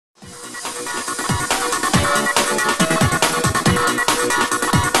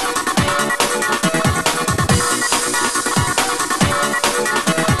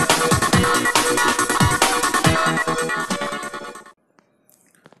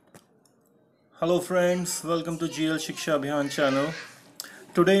Hello friends, welcome to GL Shiksha Abhiyan channel.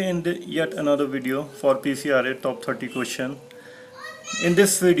 Today in yet another video for Pcra top 30 question. In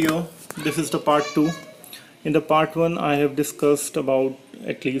this video, this is the part 2. In the part 1 I have discussed about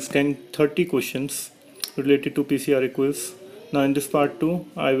at least 30 questions related to Pcra quiz. Now in this part 2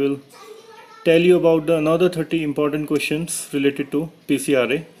 I will tell you about the another 30 important questions related to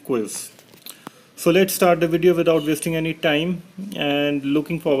Pcra quiz. So let's start the video without wasting any time and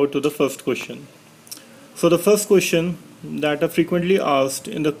looking forward to the first question. So the first question that are frequently asked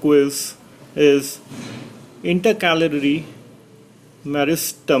in the quiz is intercalary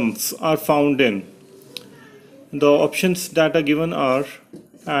meristems are found in. The options that are given are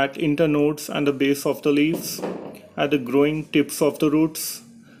at internodes and the base of the leaves, at the growing tips of the roots,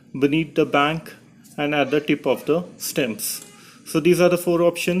 beneath the bank, and at the tip of the stems. So these are the four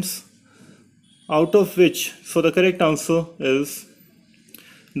options, out of which, so the correct answer is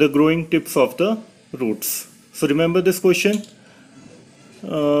the growing tips of the roots. So remember this question,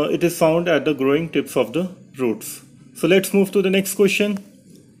 it is found at the growing tips of the roots. So let's move to the next question.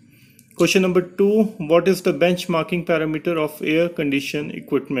 Question number 2, what is the benchmarking parameter of air condition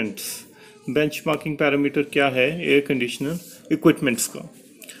equipments? Benchmarking parameter क्या है air conditioner equipments का?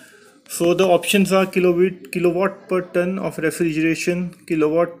 So the options are kilowatt per ton of refrigeration,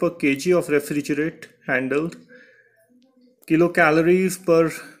 kilowatt per kg of refrigerate handled, kilocalories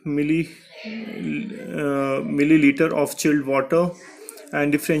per milliliter of chilled water,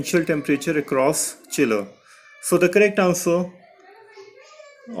 and differential temperature across chiller. So the correct answer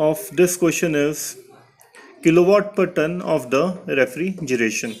of this question is kilowatt per ton of the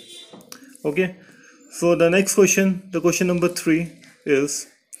refrigeration. Okay, so the next question, the question number 3 is,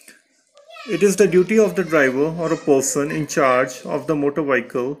 it is the duty of the driver or a person in charge of the motor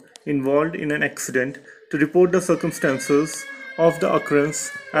vehicle involved in an accident to report the circumstances of the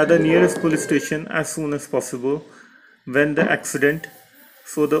occurrence at the nearest police station as soon as possible when the accident.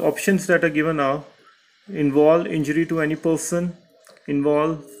 So the options that are given are involve injury to any person,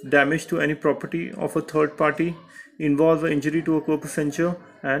 involve damage to any property of a third party, involve an injury to a co-passenger,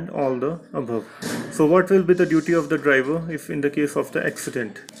 and all the above. So what will be the duty of the driver if in the case of the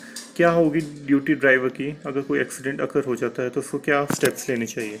accident? क्या होगी duty driver की अगर कोई accident अकर हो जाता है तो उसको क्या स्टेप्स लेने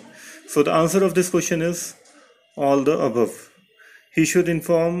चाहिए? So the answer of this question is all the above. He should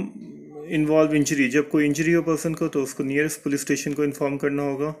involve injury. जब कोई इंजरी हो पर्सन को तो उसको नियरेस्ट पुलिस स्टेशन को इन्फॉर्म करना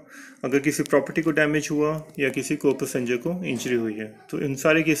होगा. अगर किसी प्रॉपर्टी को डैमेज हुआ या किसी को पैसेंजर को इंजरी हुई है तो इन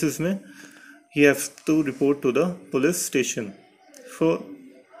सारे केसेस में he have to report to the police station. So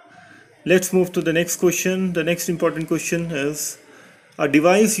let's move to the next question. The next important question is a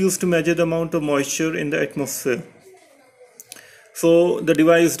device used to measure the amount of moisture in the atmosphere. So the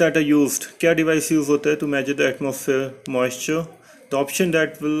device that are used, क्या device use होता है to measure the atmosphere moisture? The option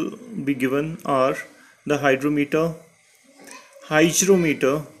that will be given are the hydrometer,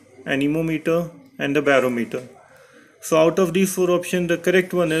 hygrometer, anemometer, and the barometer. So out of these four options, the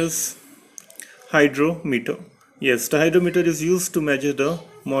correct one is hydrometer. Yes, the hydrometer is used to measure the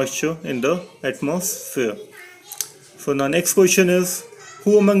moisture in the atmosphere. So now next question is,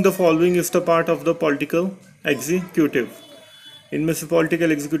 who among the following is the part of the political executive? इनमें से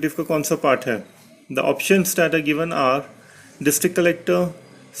political executive का कौन सा part है? The options that are given are district collector,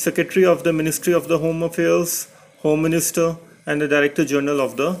 secretary of the Ministry of the Home Affairs, Home Minister, and the Director General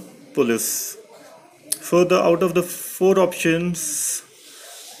of the Police. So the out of the four options,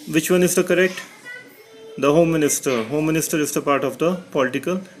 which one is the correct? The Home Minister. Home Minister is the part of the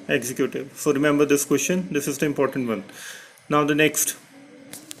political executive. So remember this question. This is the important one. Now the next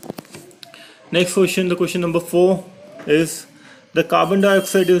question, the question number 4 is, the carbon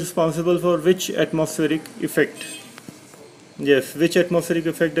dioxide is responsible for which atmospheric effect? Yes, which atmospheric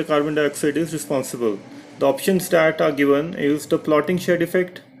effect the carbon dioxide is responsible? The options that are given is the plotting shed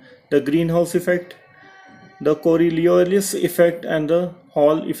effect, the greenhouse effect, the Coriolis effect, and the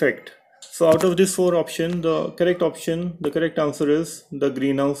Hall effect. So out of this four options, the correct answer is the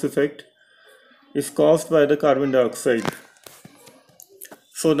greenhouse effect is caused by the carbon dioxide.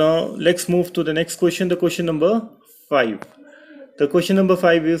 So now let's move to the next question, the question number 5. The question number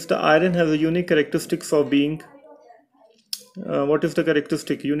 5 is, the iron has a unique characteristics of being, what is the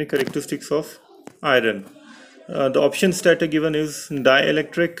unique characteristics of iron? The options that are given is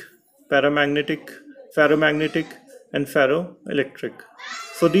dielectric, paramagnetic, ferromagnetic, and ferroelectric.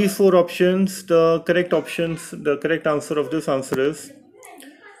 So these four options, the correct answer of this answer is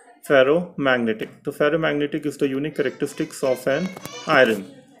ferromagnetic. The ferromagnetic is the unique characteristics of an iron.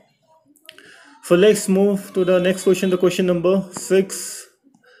 So let's move to the next question, the question number 6.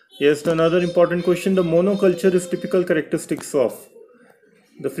 Yes, another important question. The monoculture is typical characteristics of.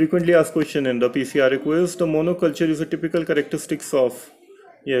 The frequently asked question in the Pcra quiz. The monoculture is a typical characteristics of.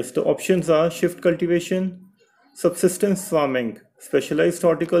 Yes, the options are shift cultivation, subsistence farming, specialized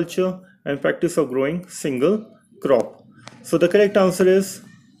horticulture, and practice of growing single crop. So the correct answer is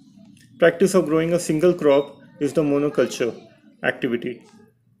practice of growing a single crop is the monoculture activity.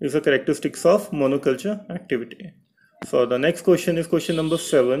 Is the characteristics of monoculture activity. So the next question is question number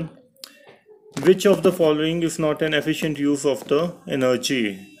 7. Which of the following is not an efficient use of the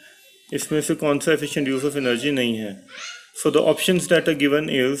energy? इसमें से कौन सा efficient use of energy नहीं है? So the options that are given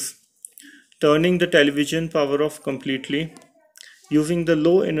is turning the television power off completely, using the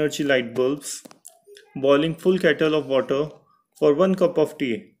low energy light bulbs, boiling full kettle of water for 1 cup of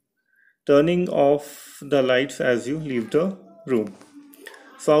tea, turning off the lights as you leave the room.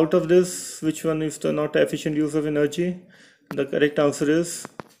 So out of this, which one is the not efficient use of energy? The correct answer is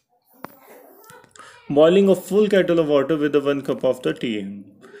boiling a full kettle of water with the 1 cup of the tea.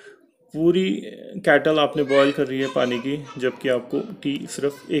 पूरी cattle आपने boil कर रही है पानी की, जबकि आपको T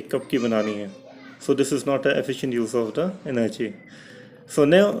सिर्फ 1 कप की बनानी है. So this is not an efficient use of the energy. So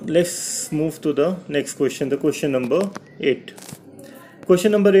now let's move to the next question, the question number 8.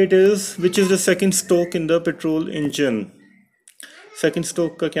 Question number 8 is, which is the second stroke in the petrol engine? Second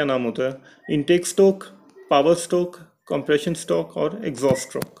stroke का क्या नाम होता है? Intake stroke, power stroke, compression stroke और exhaust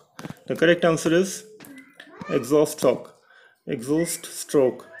stroke. The correct answer is exhaust stroke. Exhaust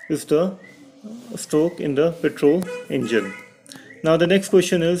stroke is the stroke in the petrol engine. Now the next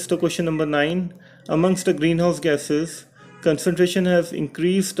question is the question number 9. Amongst the greenhouse gases, concentration has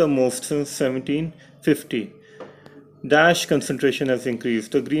increased the most since 1750. Dash concentration has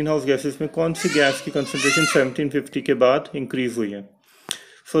increased. The greenhouse gases में कौन सी gas की concentration 1750 के बाद increase हुई है?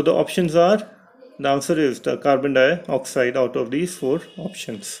 So the options are, the answer is the carbon dioxide out of these 4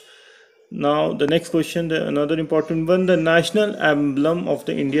 options. Now the next question, another important one. The national emblem of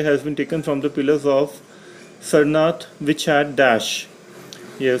the India has been taken from the pillars of Sarnath, which had dash.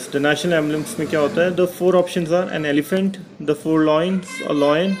 Yes, the national emblems में क्या होता है? The 4 options are an elephant, the 4 lions, a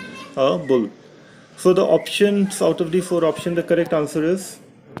lion, a bull. So the options out of the 4 options, the correct answer is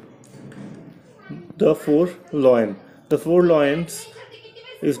the 4 lion. The 4 lions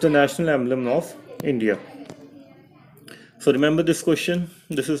is the national emblem of India. So remember this question.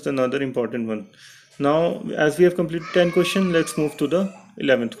 This is another important one. Now, as we have completed 10 questions, let's move to the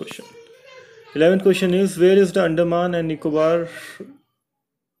 11th question. 11th question is, where is the Andaman and Nicobar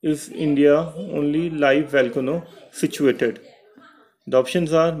is India only live volcano situated? The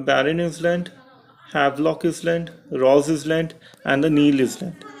options are Barren Island, Havelock Island, Ross Island, and the Neil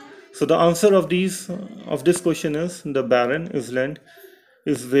Island. So the answer of this question is the Barren Island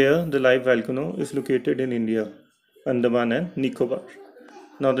is where the live volcano is located in India, Andaman and Nicobar.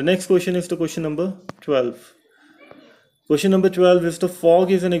 Now the next question is the question number 12. Question number 12 is, the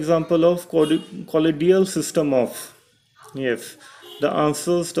fog is an example of colloidal system of. Yes, the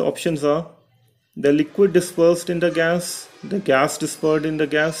answers, the options are the liquid dispersed in the gas dispersed in the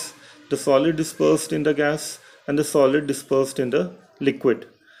gas, the solid dispersed in the gas, and the solid dispersed in the liquid.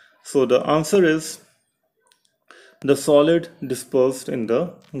 So the answer is the solid dispersed in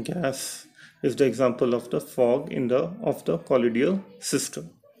the gas is the example of the fog of the colloidal system.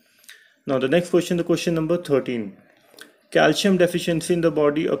 Now the next question, the question number 13. Calcium deficiency in the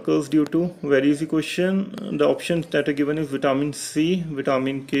body occurs due to, very easy question. The options that are given is vitamin C,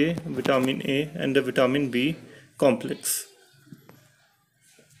 vitamin K, vitamin A, and the vitamin B complex.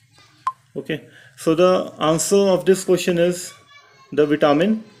 Okay, so the answer of this question is the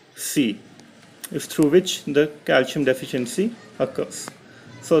vitamin C is through which the calcium deficiency occurs.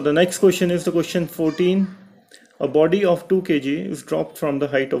 So the next question is the question 14. A body of 2 kg is dropped from the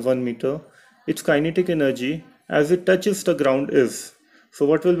height of 1 meter. Its kinetic energy as it touches the ground is. So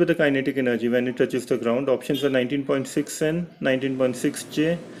what will be the kinetic energy when it touches the ground? Options are 19.6 N, 19.6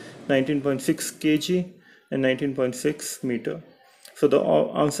 J, 19.6 kg, and 19.6 meter. So the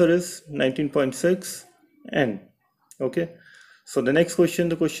answer is 19.6 N. Okay. So the next question,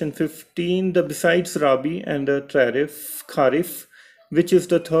 the question 15. The besides Rabi and the Kharif, which is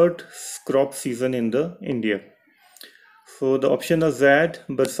the third crop season in the India? So the option are Zad,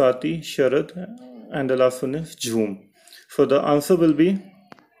 Barsati, Sharad, and the last one is Jhoom. So the answer will be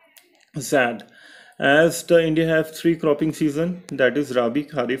Zad, as the India have 3 cropping season, that is Rabi,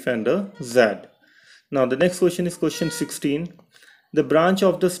 Kharif, and the Zad. Now the next question is question 16. The branch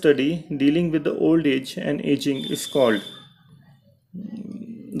of the study dealing with the old age and aging is called.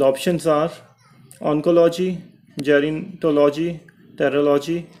 The options are oncology, gerontology,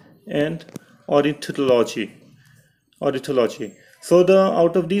 terology, and ornithology. Ornithology. So the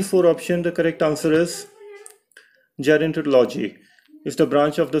out of these four options, the correct answer is gerontology. Is the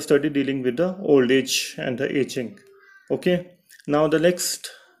branch of the study dealing with the old age and the aging. Okay. Now the next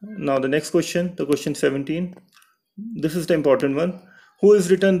question, the question 17. This is the important one. Who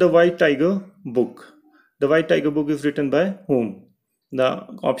has written the White Tiger book? The White Tiger book is written by whom? The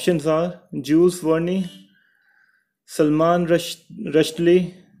options are Jules Verne, Salman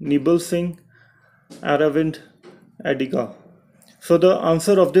Rushdie, Nibal Singh, Aravind Adiga. So the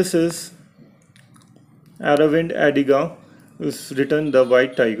answer of this is Aravind Adiga is written the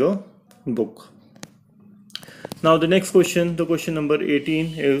White Tiger book. Now the next question, the question number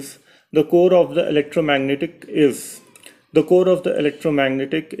 18 is the core of the electromagnetic is. The core of the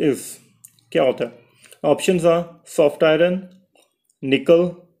electromagnetic is. क्या होता है? Options are soft iron,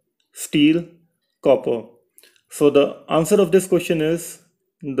 nickel, steel, copper. So the answer of this question is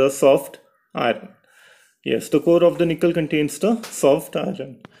the soft iron. Yes, the core of the nickel contains the soft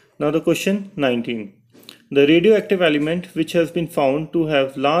iron. Now the question 19. The radioactive element which has been found to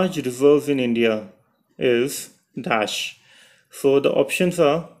have large reserves in India is dash. So the options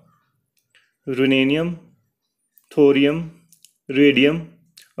are uranium, thorium, radium,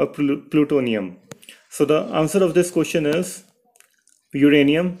 or plutonium. So the answer of this question is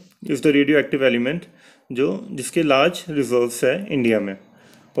uranium is the radioactive element जो जिसके large reserves है India में.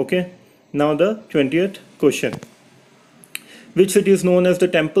 Okay. Now the 20th question. Which city is known as the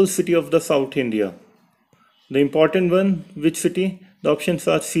temple city of the South India? The important one, which city? The options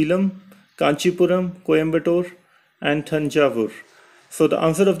are Salem, Kanchipuram, Coimbatore, and Thanjavur. So the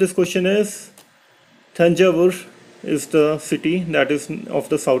answer of this question is Thanjavur is the city that is of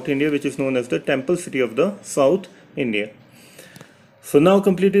the South India, which is known as the temple city of the South India. So now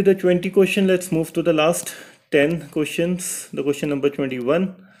completed the 20 question. Let's move to the last 10 questions. The question number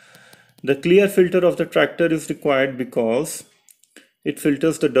 21. The clear filter of the tractor is required because it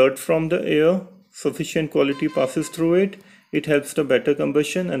filters the dirt from the air, sufficient quality passes through it, it helps the better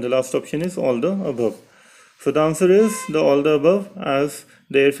combustion, and the last option is all the above. So the answer is the all the above, as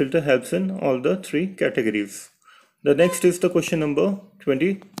the air filter helps in all the three categories. The next is the question number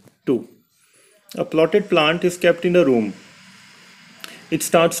 22. A plotted plant is kept in a room. It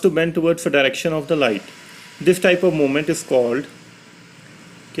starts to bend towards the direction of the light. This type of movement is called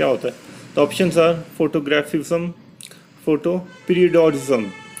क्या होता है? The options are photographism,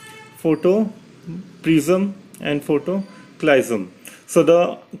 photoperiodism, photoprism, and photoclism. So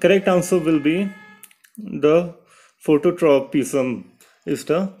the correct answer will be the phototropism is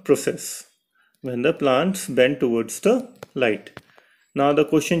the process when the plants bend towards the light. Now the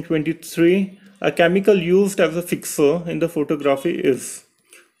question 23. A chemical used as a fixer in the photography is.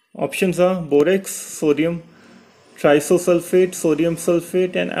 Options are borax, sodium trisulfate, sodium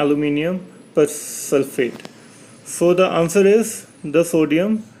sulfate, and aluminium persulfate. So the answer is the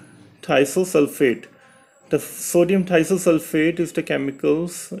sodium thiosulfate. The sodium thiosulfate is the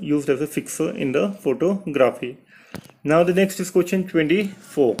chemicals used as a fixer in the photography. Now the next is question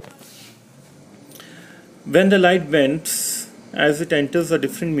 24. When the light bends as it enters a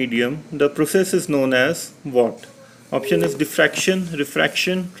different medium, the process is known as what? Option is diffraction,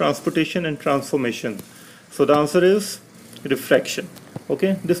 refraction, transportation, and transformation. So the answer is refraction.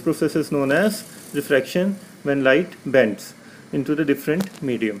 Okay, this process is known as refraction when light bends into the different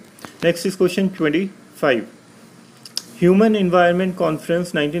medium. Next is question 25. Human Environment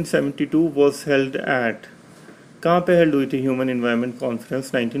Conference 1972 was held at. कहाँ पे held हुई थी Human Environment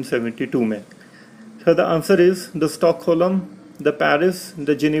Conference 1972 में? So the answer is the Stockholm, the Paris,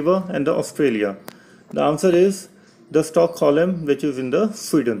 the Geneva, and the Australia. The answer is the Stockholm, which is in the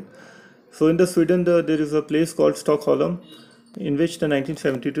Sweden. So in the Sweden, there is a place called Stockholm, in which the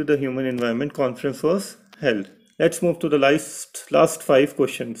 1972 the Human Environment Conference was held. Let's move to the last 5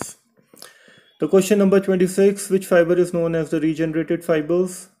 questions. The question number 26. Which fiber is known as the regenerated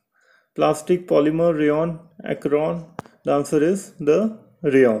fibers? Plastic, polymer, rayon, acron. The answer is the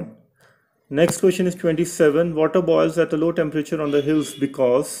rayon. Next question is 27. Water boils at a low temperature on the hills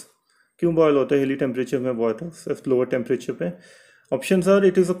because. क्यों boil होता है hilly temperature में water at lower temperature पे? Options are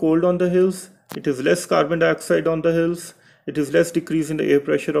it is a cold on the hills, it is less carbon dioxide on the hills, it is less decrease in the air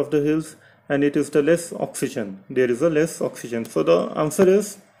pressure of the hills, and it is the less oxygen. There is a less oxygen. So the answer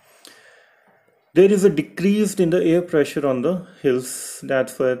is there is a decrease in the air pressure on the hills.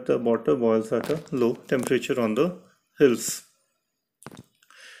 That's why the water boils at a low temperature on the hills.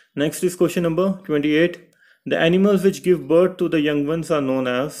 Next is question number 28. The animals which give birth to the young ones are known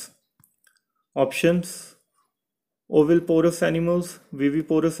as. Options: oviporous animals,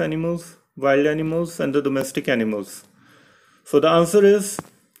 viviporous animals, wild animals, and the domestic animals? So the answer is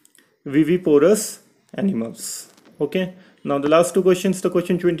viviporous animals. Okay. Now the last two questions, the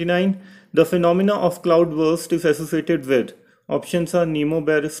question 29. The phenomena of cloudburst is associated with. Options are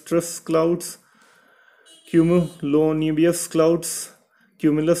Nemo-Baristris clouds, cumulonimbus clouds,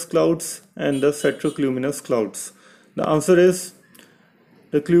 cumulus clouds, and the cirrocumulus clouds. The answer is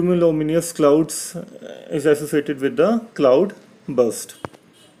the cumulonimbus clouds is associated with the cloud burst.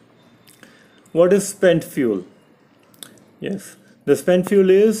 What is spent fuel? Yes, the spent fuel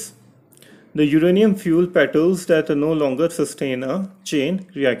is the uranium fuel petals that no longer sustain a chain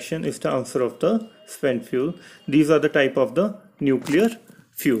reaction is the answer of the spent fuel. These are the type of the nuclear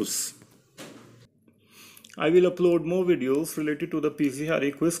fuels. I will upload more videos related to the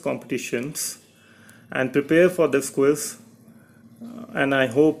Pcra quiz competitions and prepare for this quiz, and I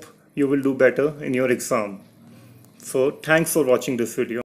hope you will do better in your exam. So thanks for watching this video.